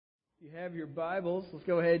You have your Bibles. Let's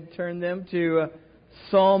go ahead and turn them to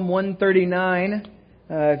Psalm 139.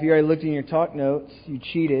 If you already looked in your talk notes, you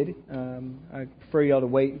cheated. I prefer y'all to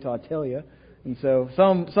wait until I tell you. And so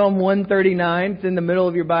Psalm 139, it's in the middle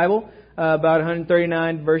of your Bible, about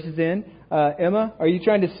 139 verses in. Emma, are you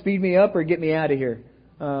trying to speed me up or get me out of here?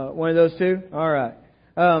 One of those two? All right.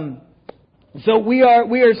 So we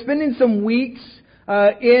are spending some weeks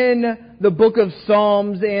in the book of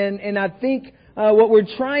Psalms, and I think what we're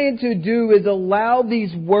trying to do is allow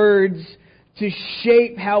these words to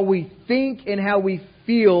shape how we think and how we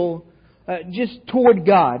feel just toward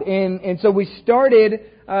God. And so we started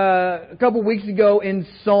a couple weeks ago in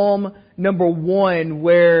Psalm number 1,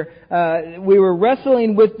 where we were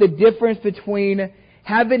wrestling with the difference between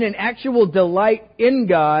having an actual delight in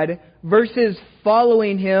God versus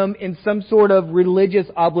following Him in some sort of religious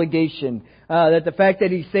obligation. That the fact that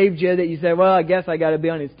He saved you, that you say, well, I guess I got to be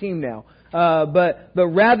on His team now. But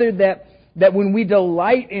rather that when we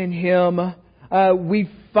delight in Him, we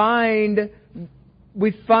find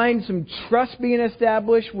some trust being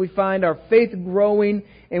established, we find our faith growing,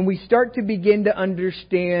 and we start to begin to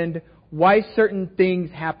understand why certain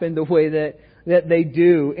things happen the way that they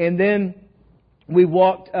do. And then we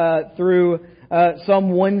walked through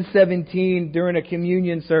Psalm 117 during a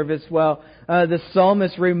communion service. Well, the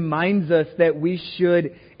psalmist reminds us that we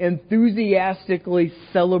should enthusiastically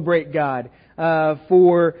celebrate God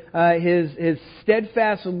for His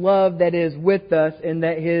steadfast love that is with us, and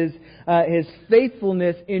that His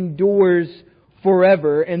faithfulness endures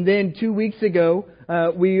forever. And then 2 weeks ago,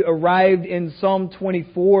 we arrived in Psalm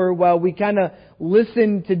 24 while we kind of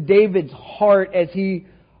listened to David's heart as he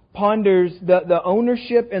ponders the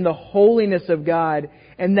ownership and the holiness of God.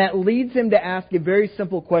 And that leads him to ask a very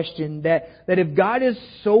simple question, that if God is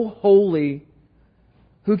so holy,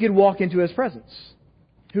 who could walk into His presence?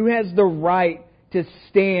 Who has the right to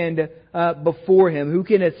stand before Him? Who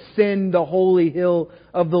can ascend the holy hill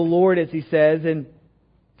of the Lord, as he says?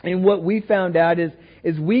 And what we found out is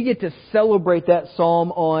we get to celebrate that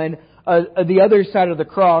psalm on the other side of the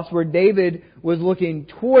cross, where David was looking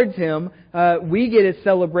towards Him. We get to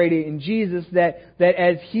celebrate it in Jesus, that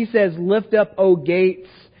as He says, lift up, O gates,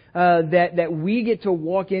 that we get to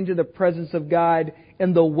walk into the presence of God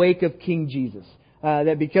in the wake of King Jesus.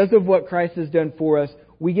 That because of what Christ has done for us,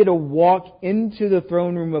 we get to walk into the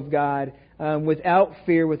throne room of God without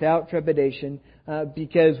fear, without trepidation,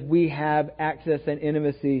 because we have access and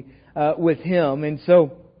intimacy with Him. And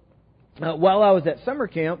so, while I was at summer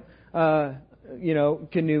camp,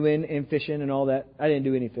 canoeing and fishing and all that, I didn't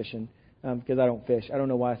do any fishing because I don't fish. I don't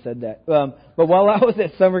know why I said that. But while I was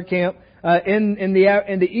at summer camp, in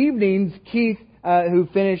the evenings, Keith, who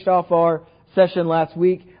finished off our session last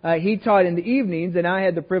week, he taught in the evenings, and I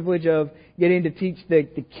had the privilege of getting to teach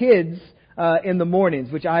the kids in the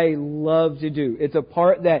mornings, which I love to do. It's a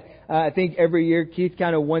part that I think every year Keith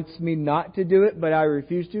kind of wants me not to do it, but I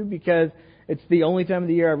refuse to, because it's the only time of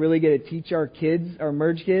the year I really get to teach our kids, our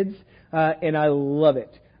merge kids, and I love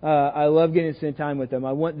it. I love getting to spend time with them.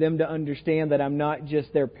 I want them to understand that I'm not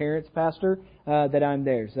just their parents' pastor, that I'm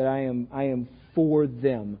theirs, that I am for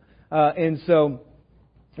them. And so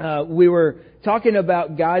we were talking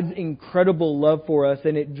about God's incredible love for us,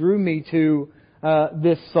 and it drew me to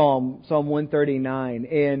this Psalm 139.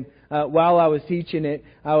 And while I was teaching it,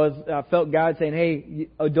 I felt God saying, "Hey,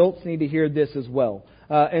 adults need to hear this as well."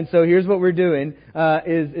 And so here's what we're doing: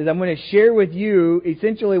 is I'm going to share with you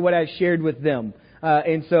essentially what I shared with them.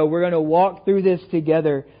 And so we're going to walk through this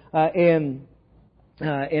together, and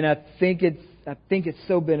I think it's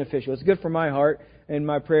so beneficial. It's good for my heart. And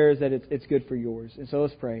my prayer is that it's good for yours. And so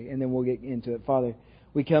let's pray, and then we'll get into it. Father,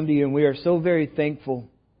 we come to You, and we are so very thankful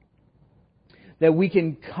that we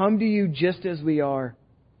can come to You just as we are.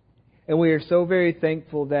 And we are so very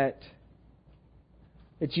thankful that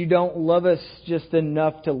You don't love us just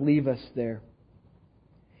enough to leave us there.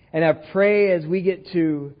 And I pray as we get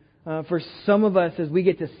to, for some of us, as we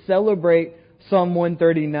get to celebrate Psalm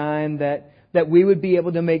 139, that we would be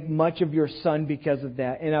able to make much of Your Son because of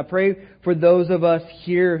that. And I pray for those of us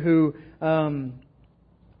here who are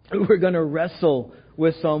going to wrestle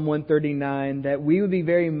with Psalm 139, that we would be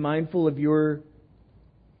very mindful of Your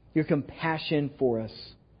compassion for us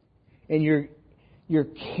and Your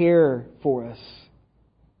care for us.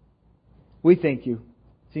 We thank You.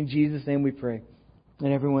 It's in Jesus' name we pray.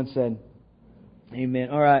 And everyone said, Amen.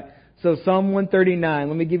 All right. So Psalm 139,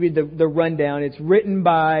 let me give you the rundown. It's written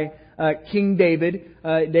by King David.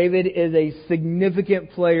 David is a significant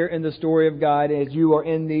player in the story of God, as you are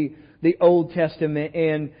in the Old Testament.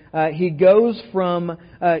 And he goes from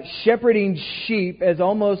shepherding sheep as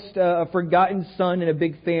almost a forgotten son in a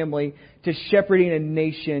big family to shepherding a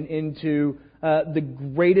nation into the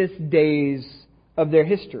greatest days of their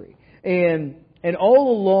history. And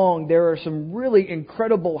all along, there are some really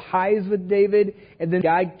incredible highs with David, and then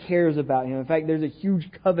God cares about him. In fact, there's a huge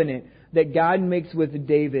covenant that God makes with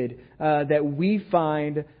David that we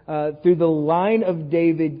find through the line of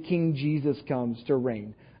David, King Jesus comes to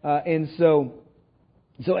reign. And so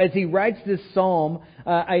as he writes this psalm,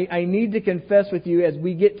 I need to confess with you as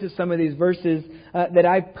we get to some of these verses that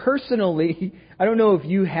I personally, I don't know if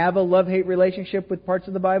you have a love-hate relationship with parts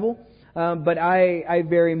of the Bible, but I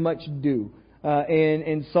very much do.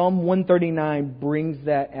 And Psalm 139 brings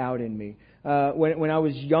that out in me. When I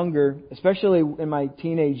was younger, especially in my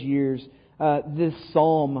teenage years, this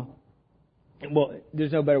psalm, well,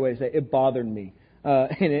 there's no better way to say it, it bothered me.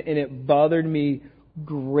 And it bothered me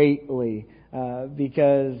greatly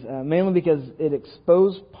mainly because it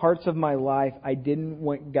exposed parts of my life I didn't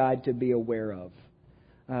want God to be aware of.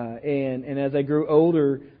 And as I grew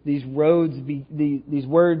older, these words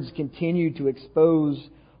continued to expose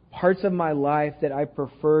parts of my life that I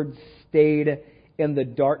preferred stayed in the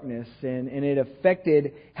darkness, and it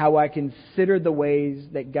affected how I consider the ways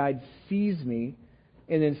that God sees me,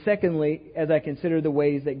 and then secondly, as I consider the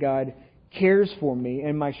ways that God cares for me.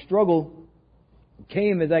 And my struggle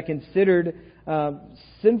came as I considered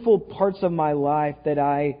sinful parts of my life that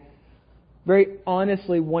I very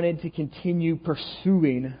honestly wanted to continue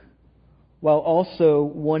pursuing, while also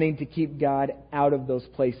wanting to keep God out of those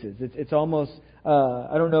places. It's almost,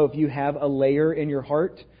 I don't know if you have a layer in your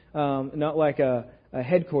heart, not like a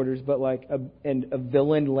headquarters, but like a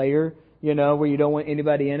villain layer, where you don't want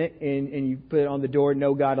anybody in it, and you put it on the door,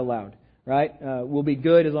 no God allowed, right? We'll be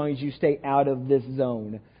good as long as you stay out of this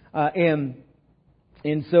zone.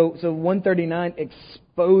 And so 139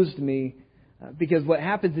 exposed me, because what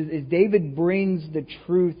happens is David brings the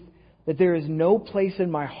truth that there is no place in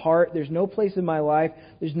my heart, there's no place in my life,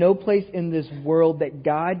 there's no place in this world that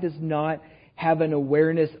God does not have an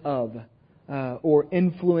awareness of or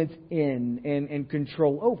influence in and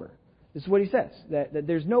control over. This is what he says, that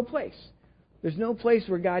there's no place. There's no place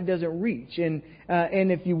where God doesn't reach. And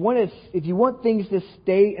if you want things to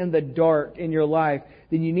stay in the dark in your life,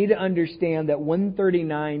 then you need to understand that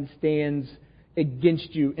 139 stands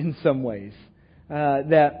against you in some ways.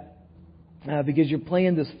 Because you're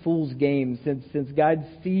playing this fool's game, since God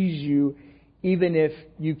sees you even if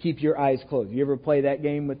you keep your eyes closed. You ever play that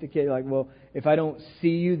game with the kid? Like, well, if I don't see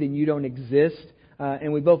you, then you don't exist.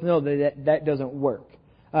 And we both know that doesn't work.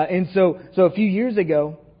 And so a few years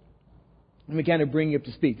ago, let me kind of bring you up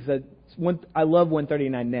to speed. I love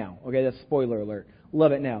 139 now. Okay, that's spoiler alert.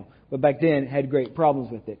 Love it now. But back then, had great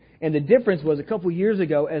problems with it. And the difference was a couple years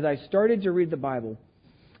ago, as I started to read the Bible,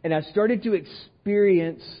 and I started to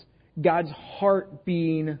experience God's heart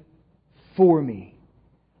being for me,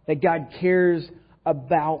 that God cares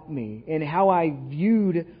about me, and how I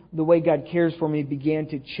viewed the way God cares for me began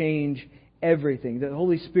to change everything. The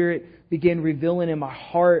Holy Spirit began revealing in my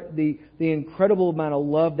heart the incredible amount of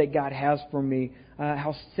love that God has for me,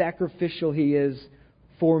 how sacrificial He is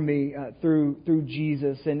for me through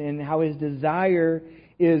Jesus, and how His desire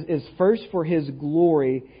is first for His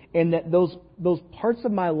glory, and that those parts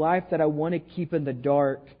of my life that I want to keep in the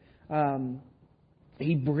dark,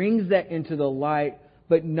 He brings that into the light,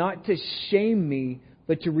 but not to shame me,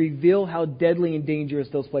 but to reveal how deadly and dangerous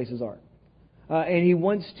those places are. And He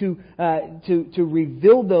wants to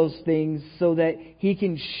reveal those things so that He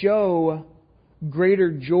can show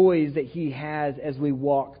greater joys that He has as we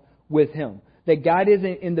walk with Him. That God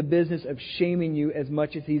isn't in the business of shaming you as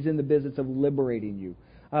much as He's in the business of liberating you.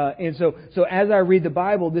 And so as I read the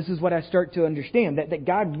Bible, this is what I start to understand, that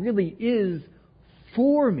God really is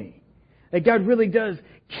for me. That God really does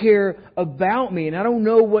care about me. And I don't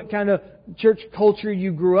know what kind of church culture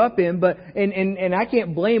you grew up in, but and I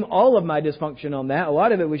can't blame all of my dysfunction on that. A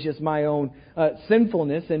lot of it was just my own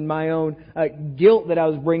sinfulness and my own guilt that I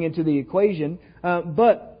was bringing to the equation.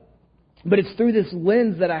 But it's through this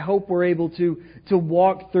lens that I hope we're able to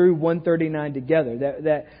walk through 139 together.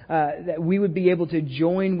 That we would be able to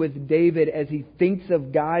join with David as he thinks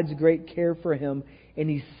of God's great care for him, and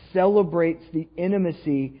he celebrates the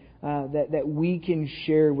intimacy that we can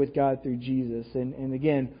share with God through Jesus. And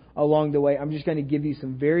again, along the way, I'm just going to give you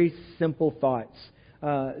some very simple thoughts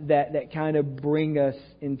that kind of bring us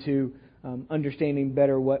into understanding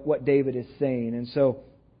better what David is saying. And so,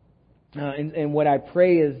 and what I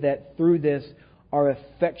pray is that through this, our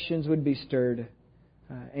affections would be stirred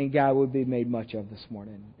and God would be made much of this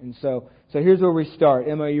morning. And so here's where we start.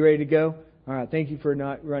 Emma, are you ready to go? All right, thank you for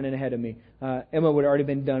not running ahead of me. Emma would have already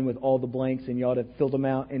been done with all the blanks, and y'all would have filled them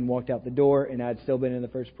out and walked out the door, and I'd still been in the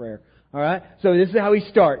first prayer. All right? So this is how he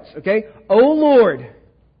starts, okay? O Lord,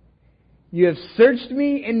 you have searched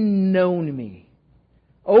me and known me.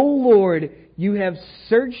 O Lord, you have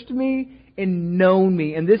searched me and known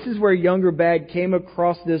me. And this is where younger Bag came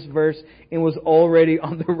across this verse and was already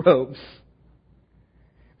on the ropes.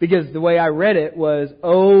 Because the way I read it was,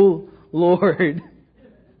 O Lord.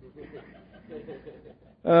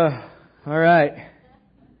 All right.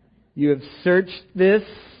 You have searched this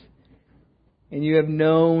and you have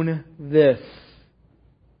known this.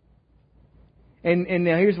 And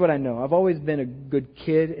now here's what I know. I've always been a good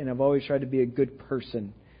kid and I've always tried to be a good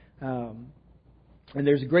person. And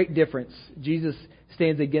there's a great difference. Jesus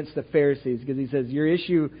stands against the Pharisees because he says, your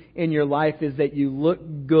issue in your life is that you look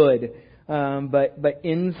good. But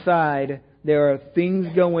inside there are things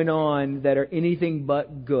going on that are anything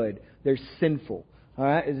but good. They're sinful. All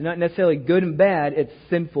right? It's not necessarily good and bad. It's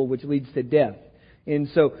sinful, which leads to death. And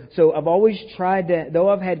so I've always tried to, though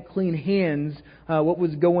I've had clean hands, what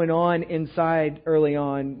was going on inside early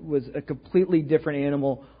on was a completely different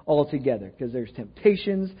animal altogether. Because there's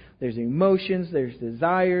temptations, there's emotions, there's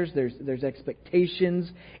desires, there's expectations,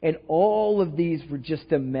 and all of these were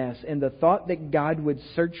just a mess. And the thought that God would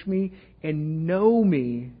search me and know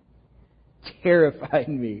me terrified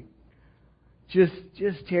me.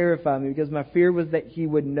 Just terrified me, because my fear was that He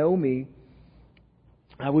would know me,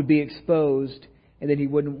 I would be exposed, and that He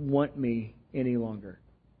wouldn't want me any longer.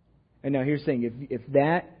 And now here's the thing,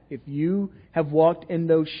 if you have walked in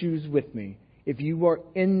those shoes with me, if you are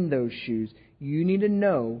in those shoes, you need to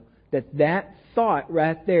know that thought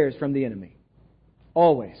right there is from the enemy.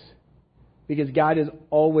 Always. Because God is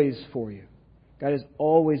always for you. God is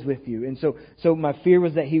always with you. And so my fear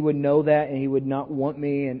was that He would know that and He would not want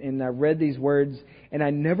me. And I read these words and I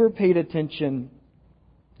never paid attention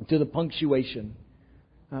to the punctuation.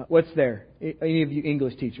 What's there? Any of you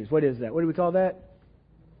English teachers, what is that? What do we call that?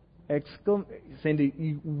 Cindy,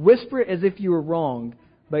 you whisper it as if you were wrong,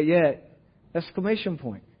 but yet, exclamation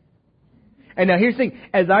point. And now here's the thing,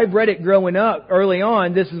 as I've read it growing up early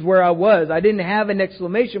on, this is where I was. I didn't have an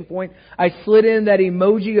exclamation point. I slid in that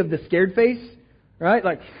emoji of the scared face, right?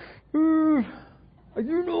 Like, you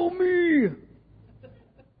know me.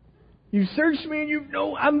 You searched me and you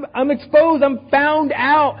know I'm exposed, I'm found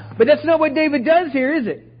out. But that's not what David does here, is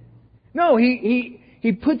it? No, he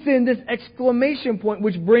puts in this exclamation point,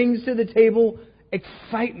 which brings to the table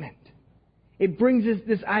excitement. It brings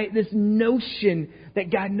this notion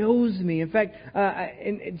that God knows me. In fact,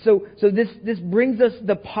 so this brings us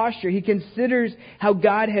the posture. He considers how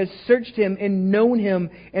God has searched him and known him,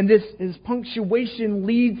 and his punctuation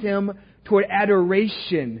leads him toward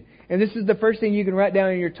adoration. And this is the first thing you can write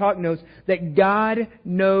down in your talk notes, that God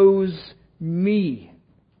knows me.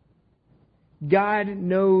 God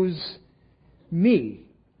knows me.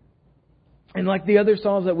 And like the other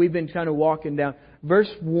Psalms that we've been kind of walking down, verse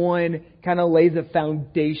 1 kind of lays a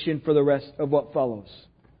foundation for the rest of what follows.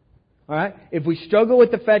 All right? If we struggle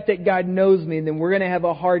with the fact that God knows me, then we're going to have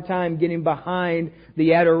a hard time getting behind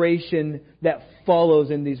the adoration that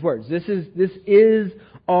follows in these words. This is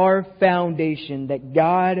our foundation, that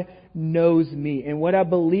God knows me. And what I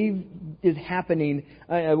believe is happening,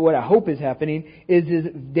 what I hope is happening, is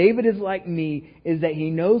David is like me, is that he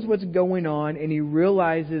knows what's going on and he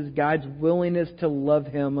realizes God's willingness to love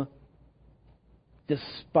him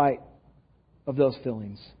despite of those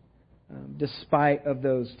feelings, despite of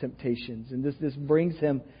those temptations. And this brings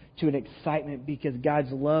him to an excitement because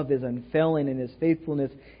God's love is unfailing and His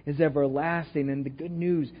faithfulness is everlasting. And the good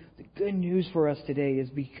news for us today is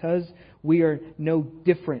because we are no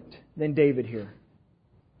different than David here.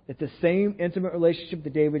 That the same intimate relationship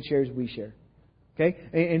that David shares, we share. Okay?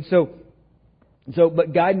 And so,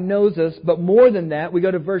 but God knows us. But more than that, we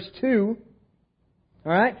go to verse 2.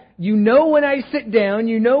 All right? You know when I sit down.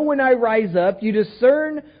 You know when I rise up. You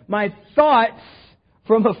discern my thoughts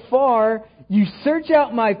from afar. You search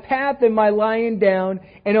out my path and my lying down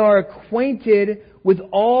and are acquainted with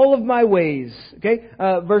all of my ways. Okay?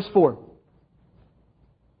 Verse 4.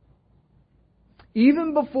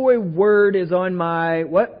 Even before a word is on my,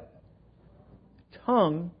 what?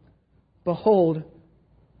 Tongue, behold,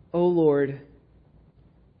 O Lord,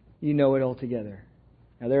 you know it altogether.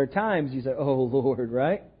 Now there are times you say, oh Lord,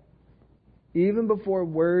 right? Even before a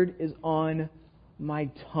word is on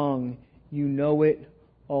my tongue, you know it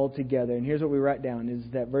altogether. And here's what we write down, is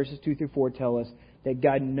that verses 2 through 4 tell us that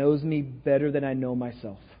God knows me better than I know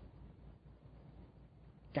myself.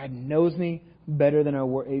 God knows me better than I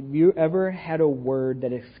word. Have you ever had a word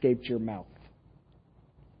that escaped your mouth?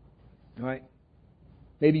 All right?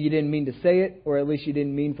 Maybe you didn't mean to say it, or at least you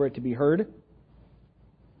didn't mean for it to be heard.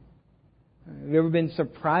 Have you ever been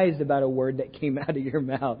surprised about a word that came out of your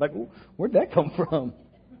mouth? Like, where'd that come from?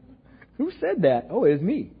 Who said that? Oh, it was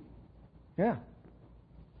me. Yeah.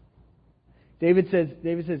 David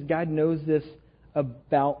says, God knows this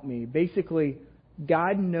about me. Basically,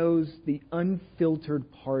 God knows the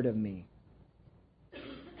unfiltered part of me.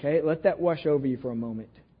 Okay, let that wash over you for a moment.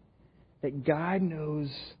 That God knows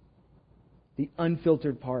the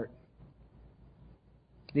unfiltered part.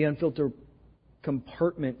 The unfiltered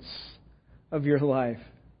compartments of your life.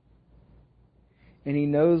 And He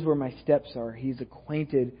knows where my steps are. He's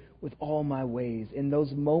acquainted with all my ways. In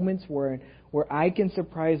those moments where I can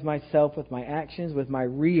surprise myself with my actions, with my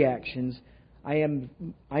reactions, I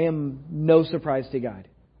am no surprise to God.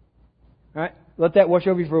 All right? Let that wash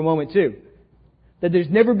over you for a moment too. That there's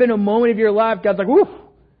never been a moment of your life God's like, whoo,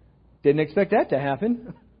 didn't expect that to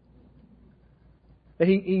happen. That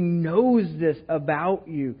He knows this about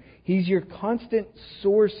you. He's your constant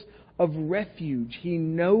source of refuge. He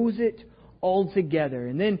knows it altogether.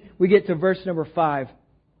 And then we get to verse number 5.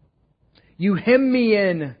 You hem me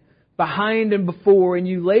in behind and before, and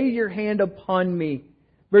you lay your hand upon me.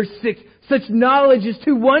 Verse 6, such knowledge is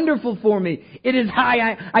too wonderful for me. It is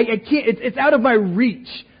high. I can't, it's out of my reach.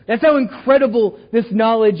 That's how incredible this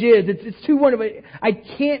knowledge is. It's too wonderful. I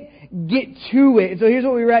can't get to it. And so here's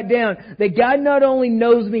what we write down. That God not only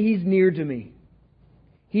knows me, He's near to me.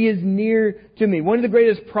 He is near to me. One of the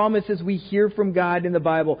greatest promises we hear from God in the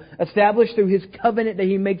Bible, established through His covenant that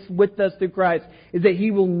He makes with us through Christ, is that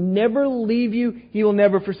He will never leave you. He will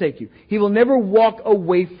never forsake you. He will never walk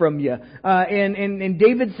away from you. And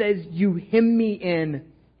David says, you hem me in.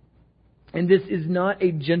 And this is not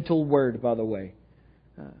a gentle word, by the way.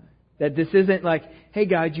 That this isn't like, hey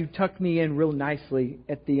God, you tuck me in real nicely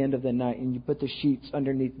at the end of the night and you put the sheets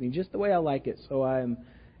underneath me just the way I like it, so I'm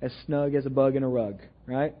as snug as a bug in a rug,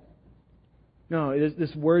 right? No,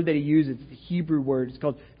 this word that he uses, it's a Hebrew word. It's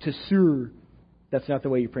called tesur. That's not the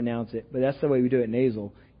way you pronounce it, but that's the way we do it in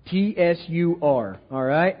Azle. T-S-U-R, all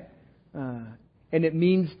right? And it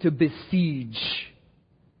means to besiege.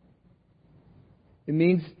 It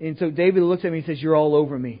means, and so David looks at me and says, you're all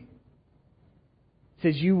over me.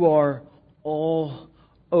 He says, you are all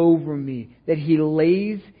over me. That He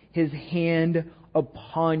lays His hand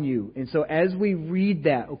upon you. And so as we read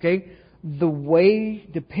that, okay, the way,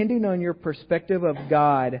 depending on your perspective of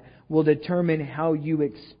God, will determine how you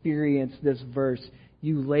experience this verse.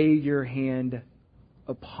 You lay your hand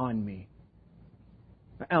upon me.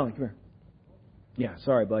 Alan, come here. Yeah,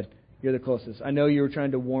 sorry, bud. You're the closest. I know you were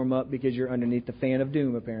trying to warm up because you're underneath the fan of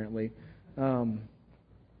doom, apparently.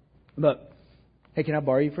 But, hey, can I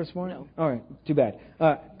borrow you for a morning? No. All right, too bad.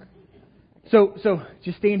 So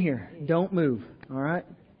just stand here. Don't move. All right?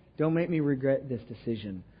 Don't make me regret this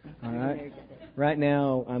decision. All right? Right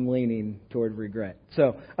now, I'm leaning toward regret.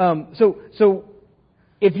 So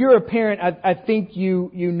if you're a parent, I think you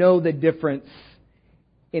know the difference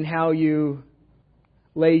in how you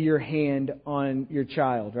lay your hand on your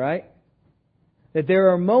child, right? That there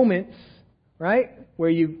are moments, right, where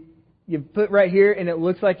you put right here and it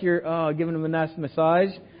looks like you're giving him a nice massage,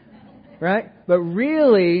 right? But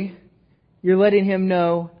really, you're letting him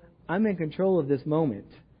know, I'm in control of this moment,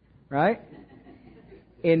 right?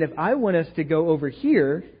 And if I want us to go over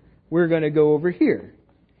here, we're going to go over here.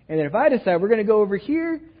 And then if I decide we're going to go over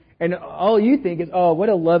here, and all you think is, oh, what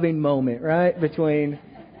a loving moment, right? Between,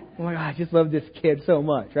 oh my God, I just love this kid so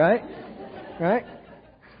much, right? Right?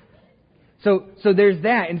 So there's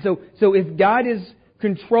that. And so if God is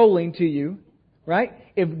controlling to you, right?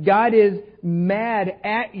 If God is mad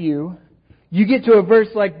at you, you get to a verse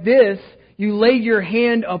like this, you lay your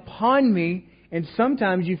hand upon me, and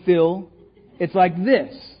sometimes you feel it's like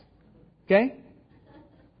this. Okay?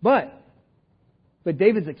 But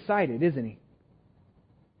David's excited, isn't he?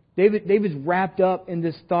 David's wrapped up in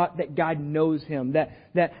this thought that God knows him, that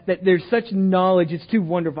there's such knowledge, it's too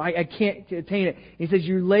wonderful, I can't attain it. He says,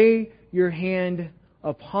 you lay your hand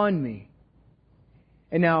upon me.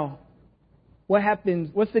 And now, what happens?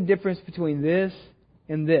 What's the difference between this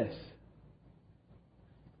and this?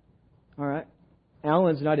 All right.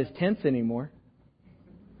 Alan's not as tense anymore.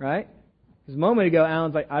 Right? Because a moment ago,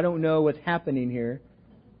 Alan's like, I don't know what's happening here.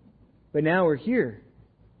 But now we're here.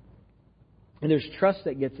 And there's trust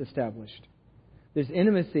that gets established. There's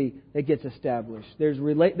intimacy that gets established.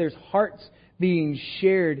 There's hearts being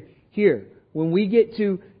shared here. When we get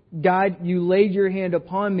to God, you laid your hand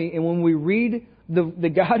upon me. And when we read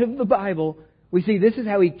the God of the Bible, we see this is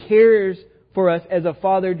how He cares for us as a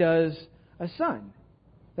father does a son.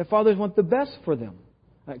 That fathers want the best for them.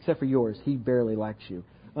 Except for yours. He barely likes you.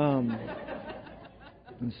 And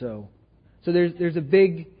so there's a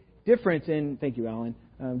big difference in, thank you, Alan,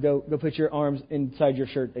 Go put your arms inside your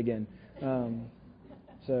shirt again.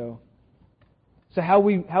 So how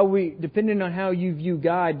we depending on how you view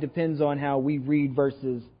God depends on how we read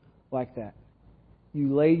verses like that.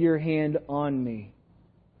 You lay your hand on me.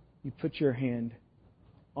 You put your hand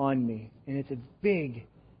on me. And it's a big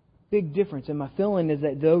difference. And my feeling is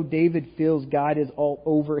that though David feels God is all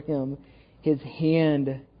over him, his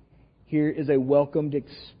hand here is a welcomed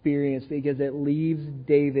experience because it leaves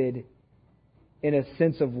David in a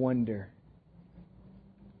sense of wonder.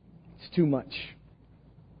 It's too much.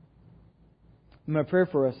 My prayer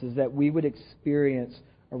for us is that we would experience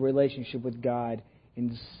a relationship with God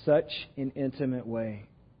in such an intimate way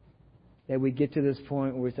that we get to this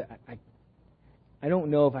point where we say, I don't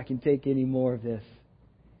know if I can take any more of this.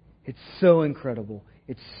 It's so incredible.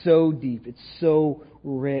 It's so deep. It's so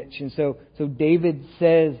rich. And so David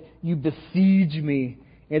says, you besiege me.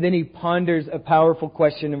 And then he ponders a powerful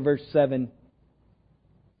question in verse 7.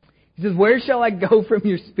 He says, where shall I go from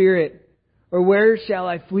your spirit? Or where shall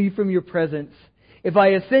I flee from your presence? If I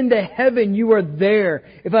ascend to heaven, you are there.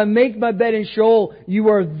 If I make my bed in Sheol, you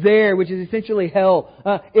are there, which is essentially hell.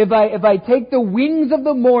 If I take the wings of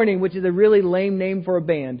the morning, which is a really lame name for a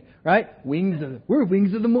band, right? We're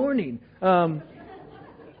Wings of the Morning.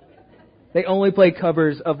 They only play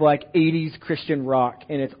covers of like 80s Christian rock,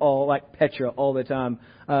 and it's all like Petra all the time.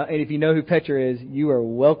 And if you know who Petra is, you are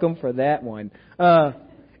welcome for that one.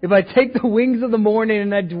 If I take the wings of the morning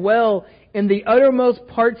and I dwell in the uttermost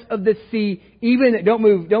parts of the sea, don't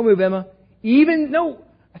move, Emma.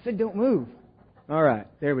 I said don't move. All right,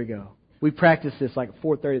 there we go. We practiced this like at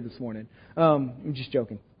 4:30 this morning. I'm just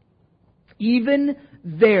joking. Even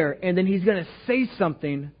there, and then he's going to say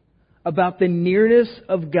something about the nearness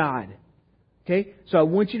of God. Okay, so I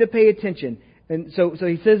want you to pay attention. And so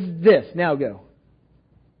he says this. Now go.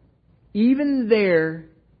 Even there,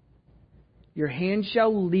 your hand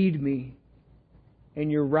shall lead me,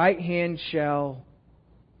 and your right hand shall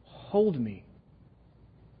hold me.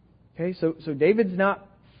 Okay, so David's not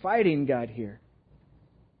fighting God here.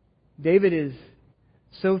 David is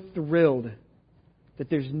so thrilled that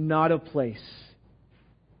there's not a place.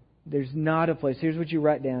 There's not a place. Here's what you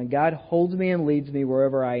write down. God holds me and leads me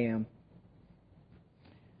wherever I am.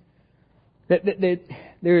 That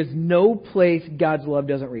there is no place God's love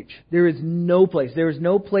doesn't reach. There is no place. There is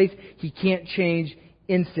no place He can't change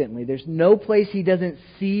instantly. There's no place He doesn't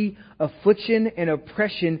see affliction and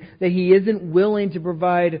oppression that He isn't willing to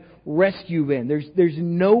provide rescue in. There's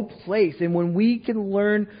no place. And when we can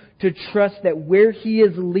learn to trust that where He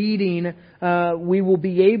is leading, we will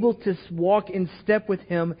be able to walk in step with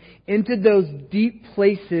Him into those deep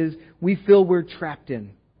places we feel we're trapped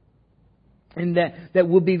in. And that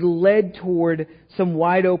will be led toward some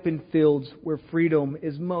wide open fields where freedom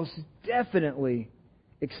is most definitely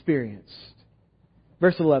experienced.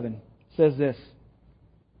 Verse 11 says this.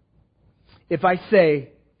 If I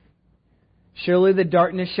say, surely the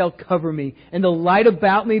darkness shall cover me, and the light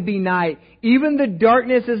about me be night, even the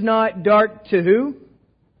darkness is not dark to who?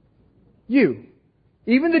 You.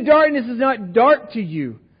 Even the darkness is not dark to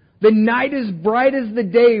you. The night is bright as the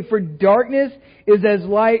day, for darkness is as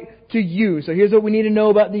light to you. So here's what we need to know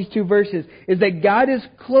about these two verses, is that God is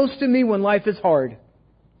close to me when life is hard.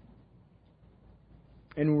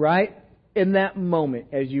 And right in that moment,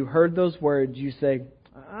 as you heard those words, you say,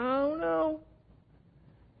 I don't know.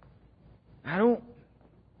 I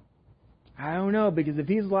don't know, because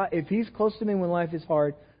if He's close to me when life is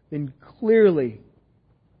hard, then clearly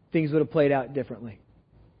things would have played out differently.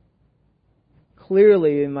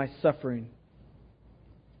 Clearly in my suffering,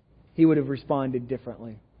 He would have responded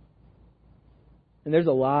differently. And there's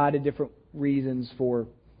a lot of different reasons for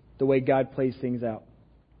the way God plays things out.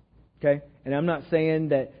 Okay? And I'm not saying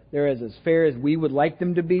that they're as fair as we would like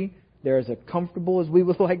them to be. They're as comfortable as we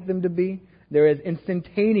would like them to be. They're as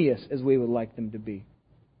instantaneous as we would like them to be.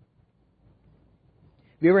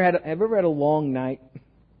 Have you ever had a long night?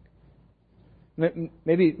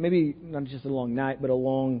 Maybe not just a long night, but a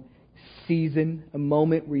long season, a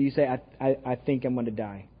moment where you say, I think I'm going to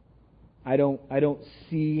die. I don't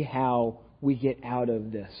see how we get out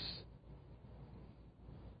of this.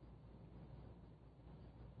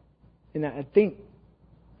 And I think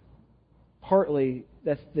partly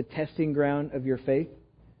that's the testing ground of your faith.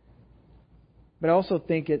 But I also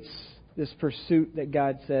think it's this pursuit that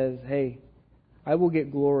God says, hey, I will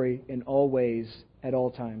get glory in all ways at all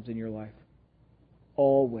times in your life.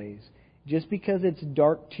 Always. Just because it's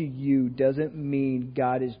dark to you doesn't mean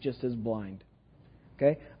God is just as blind.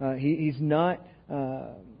 Okay? He's not...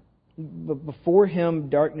 But before Him,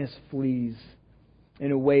 darkness flees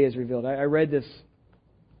and a way is revealed. I read this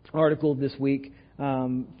article this week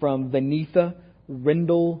from Vanitha,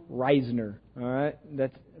 Rendell Reisner. All right,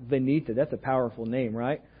 that's Vanita. That's a powerful name,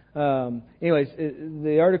 right? Anyways,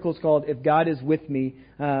 the article is called "If God Is With Me,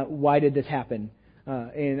 Why Did This Happen?"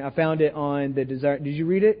 And I found it on the Desire. Did you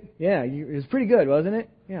read it? Yeah, it was pretty good, wasn't it?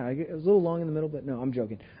 Yeah, it was a little long in the middle, but no, I'm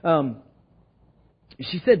joking.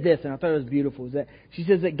 She said this, and I thought it was beautiful. Is that she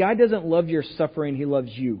says that God doesn't love your suffering; He loves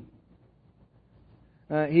you.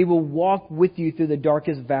 He will walk with you through the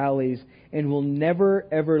darkest valleys and will never,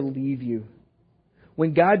 ever leave you.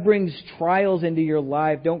 When God brings trials into your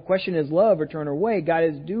life, don't question His love or turn away. God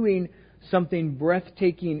is doing something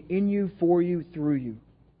breathtaking in you, for you, through you.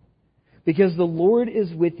 Because the Lord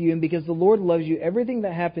is with you and because the Lord loves you, everything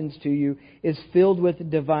that happens to you is filled with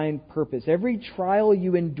divine purpose. Every trial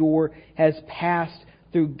you endure has passed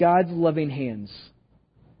through God's loving hands.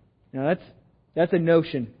 Now that's a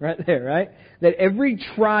notion right there, right? That every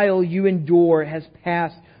trial you endure has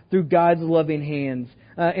passed through God's loving hands.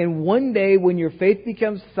 And one day when your faith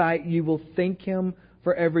becomes sight, you will thank Him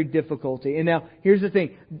for every difficulty. And now, here's the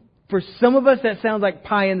thing. For some of us, that sounds like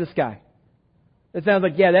pie in the sky. That sounds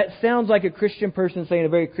like, yeah, that sounds like a Christian person saying a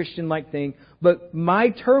very Christian-like thing. But my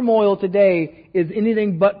turmoil today is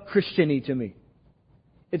anything but Christian-y to me.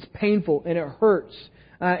 It's painful and it hurts.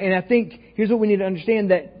 And I think here's what we need to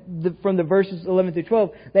understand, that from the verses 11 through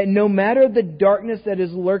 12, that no matter the darkness that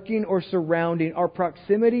is lurking or surrounding, our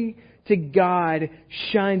proximity to God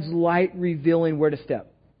shines light, revealing where to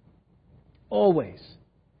step. Always.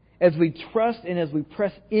 As we trust and as we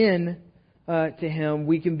press in to Him,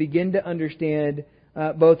 we can begin to understand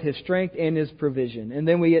both His strength and His provision. And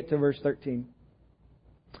then we get to verse 13.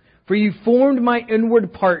 For you formed my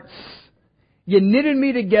inward parts. You knitted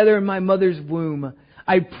me together in my mother's womb.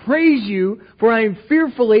 I praise you, for I am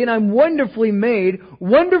fearfully and I'm wonderfully made.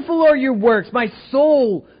 Wonderful are your works. My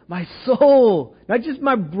soul, not just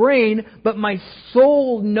my brain, but my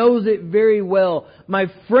soul knows it very well. My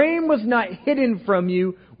frame was not hidden from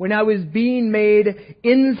you when I was being made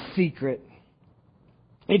in secret,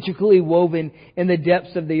 intricately woven in the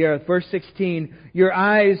depths of the earth. Verse 16, your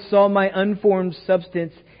eyes saw my unformed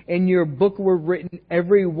substance. In your book were written,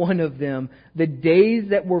 every one of them, the days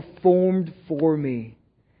that were formed for me,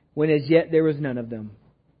 when as yet there was none of them.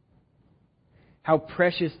 How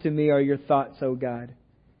precious to me are your thoughts, O God.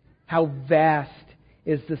 How vast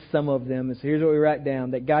is the sum of them. And so here's what we write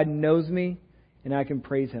down, that God knows me and I can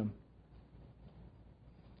praise Him.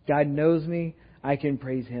 God knows me, I can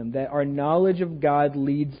praise Him. That our knowledge of God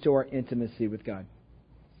leads to our intimacy with God.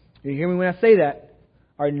 You hear me when I say that?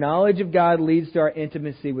 Our knowledge of God leads to our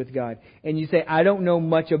intimacy with God. And you say, I don't know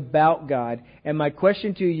much about God. And my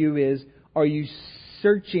question to you is, are you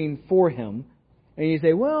searching for Him? And you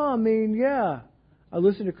say, well, I mean, yeah, I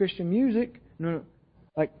listen to Christian music. No.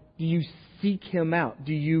 Like, do you seek Him out?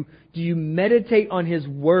 Do you meditate on His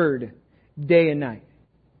Word day and night?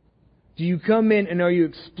 Do you come in and are you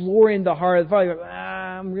exploring the heart of the Father? You go,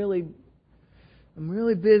 I'm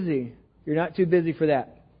really busy. You're not too busy for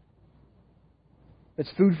that. It's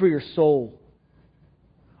food for your soul.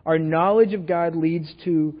 Our knowledge of God leads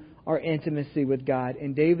to our intimacy with God.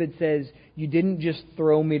 And David says, you didn't just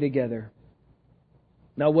throw me together.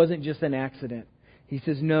 That wasn't just an accident. He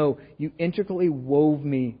says, no, you intricately wove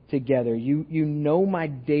me together. You know my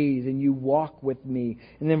days and you walk with me.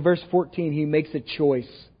 And then verse 14, he makes a choice.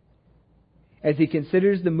 As he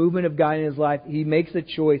considers the movement of God in his life, he makes a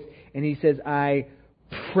choice and he says, I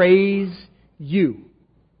praise you.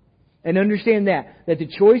 And understand that the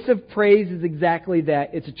choice of praise is exactly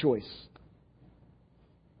that. It's a choice.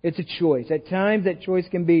 It's a choice. At times that choice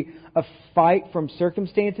can be a fight from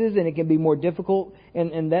circumstances and it can be more difficult.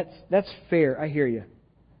 And that's fair. I hear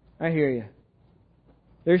you.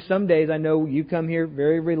 There's some days I know you come here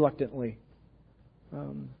very reluctantly.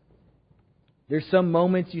 There's some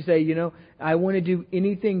moments you say, I want to do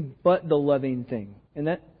anything but the loving thing. And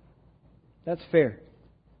that's fair.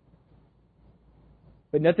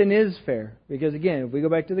 But nothing is fair. Because again, if we go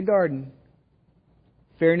back to the garden,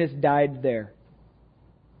 fairness died there.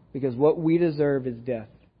 Because what we deserve is death.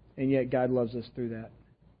 And yet God loves us through that.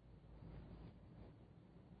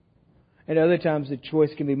 And other times the choice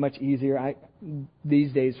can be much easier.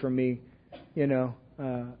 These days for me,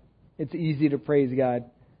 it's easy to praise God.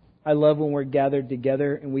 I love when we're gathered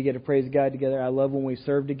together and we get to praise God together. I love when we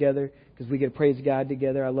serve together because we get to praise God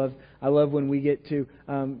together. I love when we get to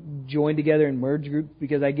join together in Merge groups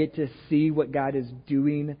because I get to see what God is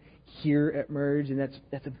doing here at Merge, and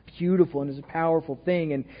that's a beautiful and it's a powerful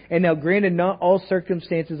thing. And now, granted, not all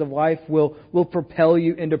circumstances of life will propel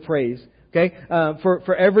you into praise. Okay,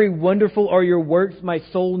 for every wonderful are your works, my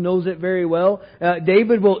soul knows it very well.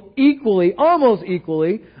 David will almost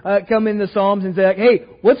equally, come in the Psalms and say, hey,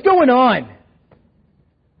 what's going on?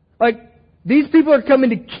 Like, these people are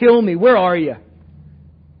coming to kill me. Where are you?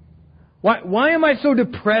 Why am I so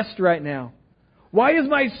depressed right now? Why is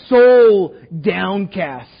my soul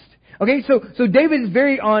downcast? Okay, so David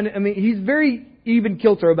is he's very even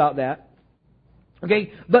kilter about that.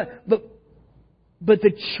 Okay, but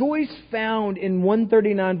the choice found in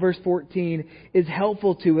 139 verse 14 is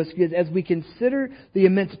helpful to us because as we consider the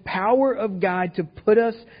immense power of God to put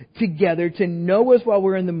us together, to know us while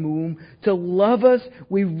we're in the womb, to love us,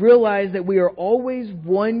 we realize that we are always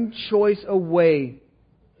one choice away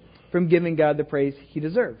from giving God the praise He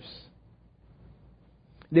deserves.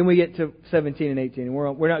 Then we get to 17 and 18, and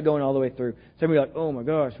we're not going all the way through. Some of you are like, oh my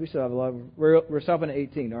gosh, we still have a lot. We're stopping at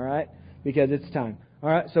 18, all right? Because it's time. All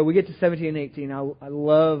right, so we get to 17 and 18. I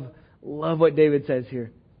love what David says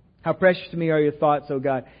here. How precious to me are your thoughts, O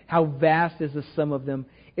God. How vast is the sum of them.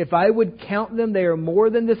 If I would count them, they are more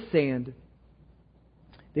than the sand.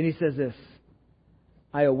 Then he says this,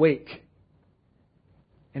 I awake,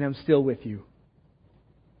 and I'm still with you.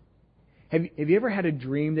 Have you ever had a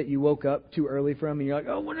dream that you woke up too early from, and you're like,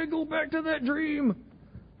 oh, I want to go back to that dream,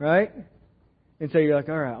 right? And so you're like,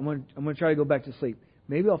 all right, I'm going to try to go back to sleep.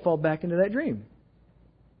 Maybe I'll fall back into that dream.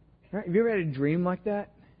 Right? Have you ever had a dream like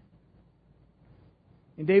that?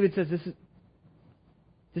 And David says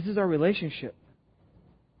this is our relationship.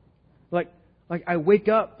 Like I wake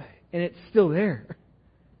up and it's still there.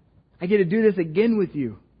 I get to do this again with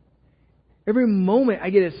you. Every moment I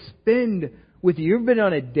get to spend with you. You ever been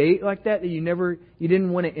on a date like that you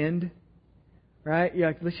didn't want to end? Right? You're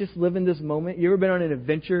like, let's just live in this moment. You ever been on an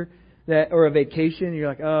adventure or a vacation and you're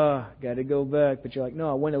like, oh, got to go back. But you're like, no,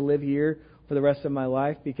 I want to live here for the rest of my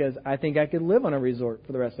life because I think I could live on a resort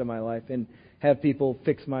for the rest of my life and have people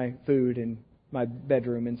fix my food and my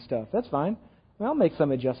bedroom and stuff. That's fine. I'll make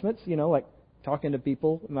some adjustments, like talking to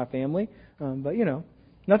people in my family. But,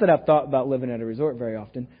 not that I've thought about living at a resort very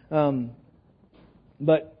often.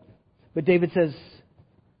 But David says,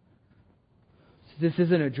 this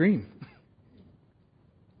isn't a dream.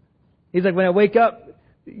 He's like, when I wake up,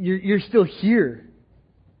 you're still here.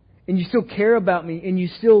 And you still care about me. And you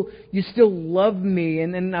still love me.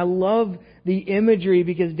 And I love the imagery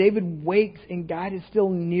because David wakes and God is still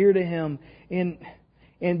near to him. And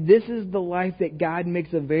this is the life that God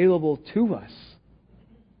makes available to us.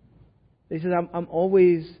 He says, I'm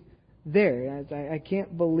always there. I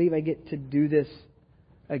can't believe I get to do this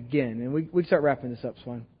again. And we start wrapping this up,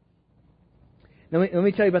 Swan. Now, let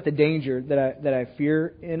me tell you about the danger that I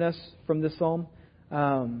fear in us from this psalm,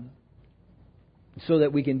 so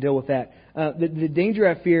that we can deal with that. The danger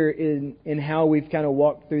I fear in how we've kind of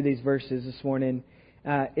walked through these verses this morning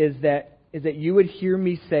is that you would hear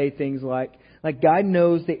me say things like God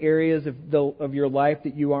knows the areas of your life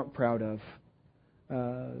that you aren't proud of,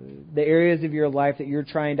 the areas of your life that you're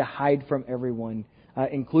trying to hide from everyone,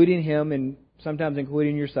 including Him and sometimes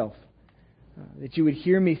including yourself. That you would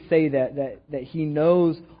hear me say that He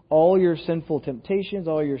knows all your sinful temptations,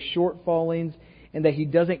 all your shortfallings, and that He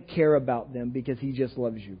doesn't care about them because He just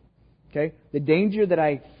loves you. Okay? The danger that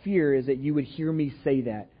I fear is that you would hear me say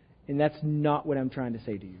that, and that's not what I'm trying to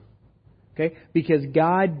say to you. Okay? Because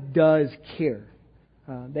God does care.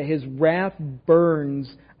 That His wrath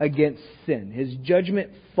burns against sin. His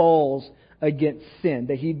judgment falls against sin.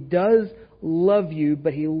 That He does love you,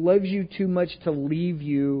 but He loves you too much to leave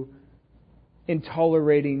you in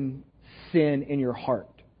tolerating sin in your heart.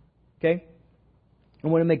 Okay? I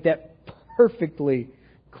want to make that perfectly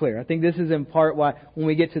clear. I think this is in part why when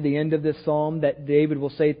we get to the end of this psalm that David will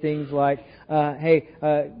say things like,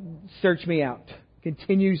 search me out.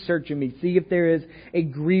 Continue searching me. See if there is a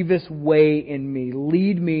grievous way in me.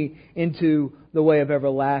 Lead me into the way of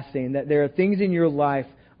everlasting. That there are things in your life,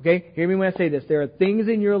 okay? Hear me when I say this. There are things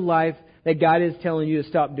in your life that God is telling you to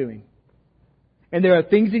stop doing. And there are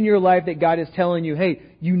things in your life that God is telling you, hey,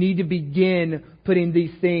 you need to begin putting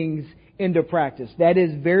these things into practice. That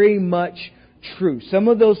is very much true. Some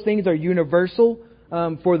of those things are universal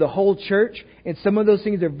for the whole church, and some of those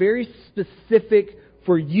things are very specific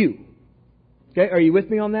for you. Okay, are you with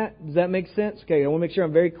me on that? Does that make sense? Okay, I want to make sure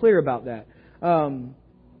I'm very clear about that. And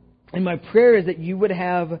my prayer is that you would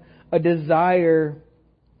have a desire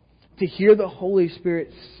to hear the Holy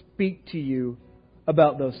Spirit speak to you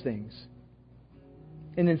about those things.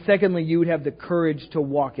 And then secondly, you would have the courage to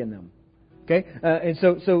walk in them. Okay? And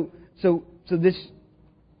so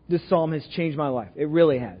this psalm has changed my life. It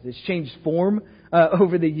really has. It's changed form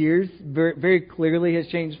over the years. Very, very clearly has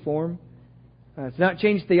changed form. It's not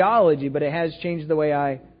changed theology, but it has changed the way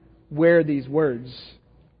I wear these words.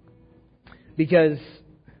 Because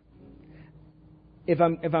if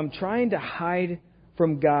I'm trying to hide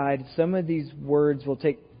from God, some of these words will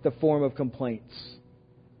take the form of complaints.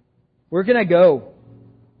 Where can I go?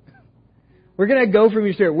 Where can I go from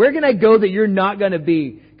your Spirit? Where can I go that you're not going to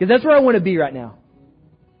be? Because that's where I want to be right now.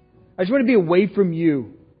 I just want to be away from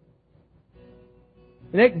you.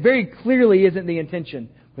 And that very clearly isn't the intention.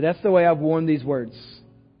 But that's the way I've worn these words.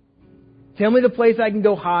 Tell me the place I can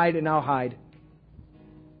go hide, and I'll hide.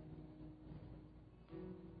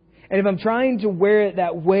 And if I'm trying to wear it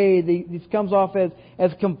that way, this comes off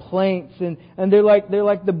as complaints. And they're like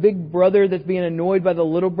the big brother that's being annoyed by the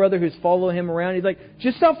little brother who's following him around. He's like,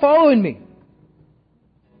 just stop following me.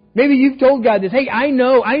 Maybe you've told God this. Hey, I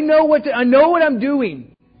know what I'm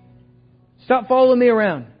doing. Stop following me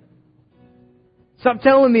around. Stop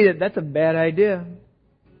telling me that that's a bad idea.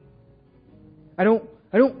 I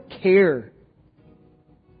don't care.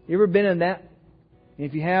 You ever been in that? And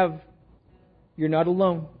if you have, you're not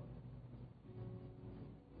alone.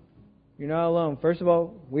 You're not alone. First of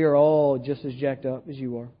all, we are all just as jacked up as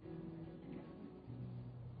you are.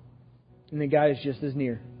 And the God is just as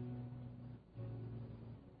near.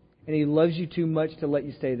 And He loves you too much to let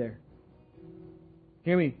you stay there.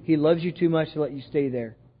 Hear me? He loves you too much to let you stay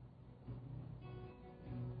there.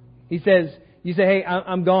 He says, you say, hey,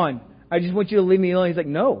 I'm gone. I just want you to leave me alone. He's like,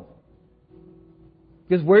 no.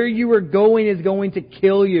 Because where you are going is going to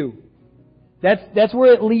kill you. That's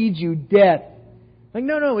where it leads you, death. Like,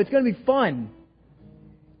 no, it's going to be fun.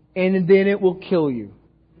 And then it will kill you.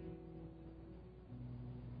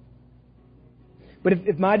 But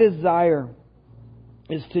if my desire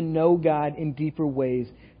is to know God in deeper ways,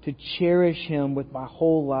 to cherish Him with my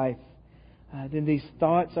whole life, then these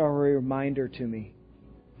thoughts are a reminder to me.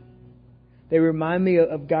 They remind me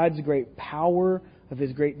of God's great power, of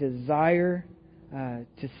His great desire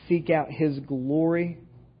to seek out His glory,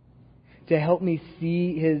 to help me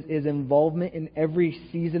see His involvement in every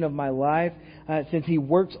season of my life, since He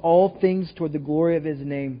works all things toward the glory of His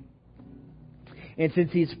name. And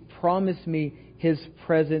since He's promised me His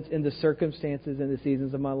presence in the circumstances and the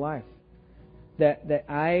seasons of my life. That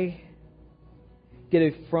I get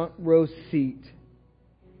a front row seat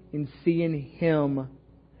in seeing Him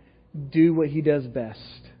do what He does best.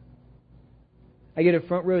 I get a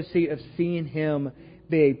front row seat of seeing Him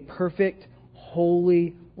be a perfect,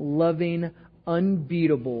 holy, loving,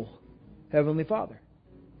 unbeatable Heavenly Father.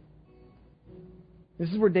 This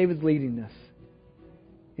is where David's leading us.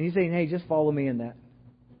 And he's saying, hey, just follow me in that.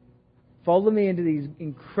 Follow me into these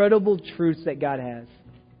incredible truths that God has.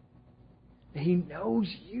 He knows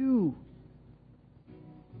you.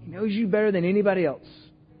 He knows you better than anybody else.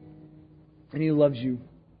 And He loves you.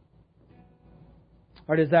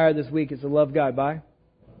 Our desire this week is to love God by.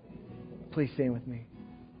 Please stand with me.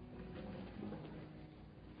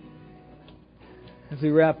 As we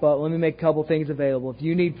wrap up, let me make a couple things available. If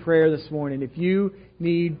you need prayer this morning,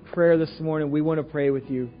 we want to pray with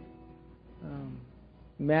you.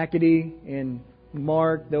 Macady and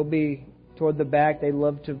Mark, they'll be toward the back. They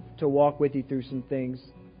love to walk with you through some things.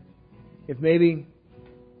 If maybe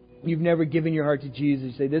you've never given your heart to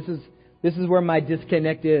Jesus, you say, this is where my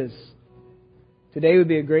disconnect is. Today would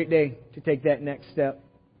be a great day to take that next step.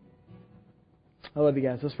 I love you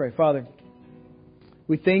guys. Let's pray. Father,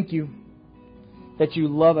 we thank you that you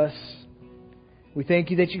love us. We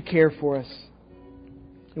thank you that you care for us.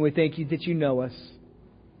 And we thank you that you know us.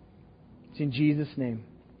 It's in Jesus' name.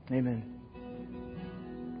 Amen.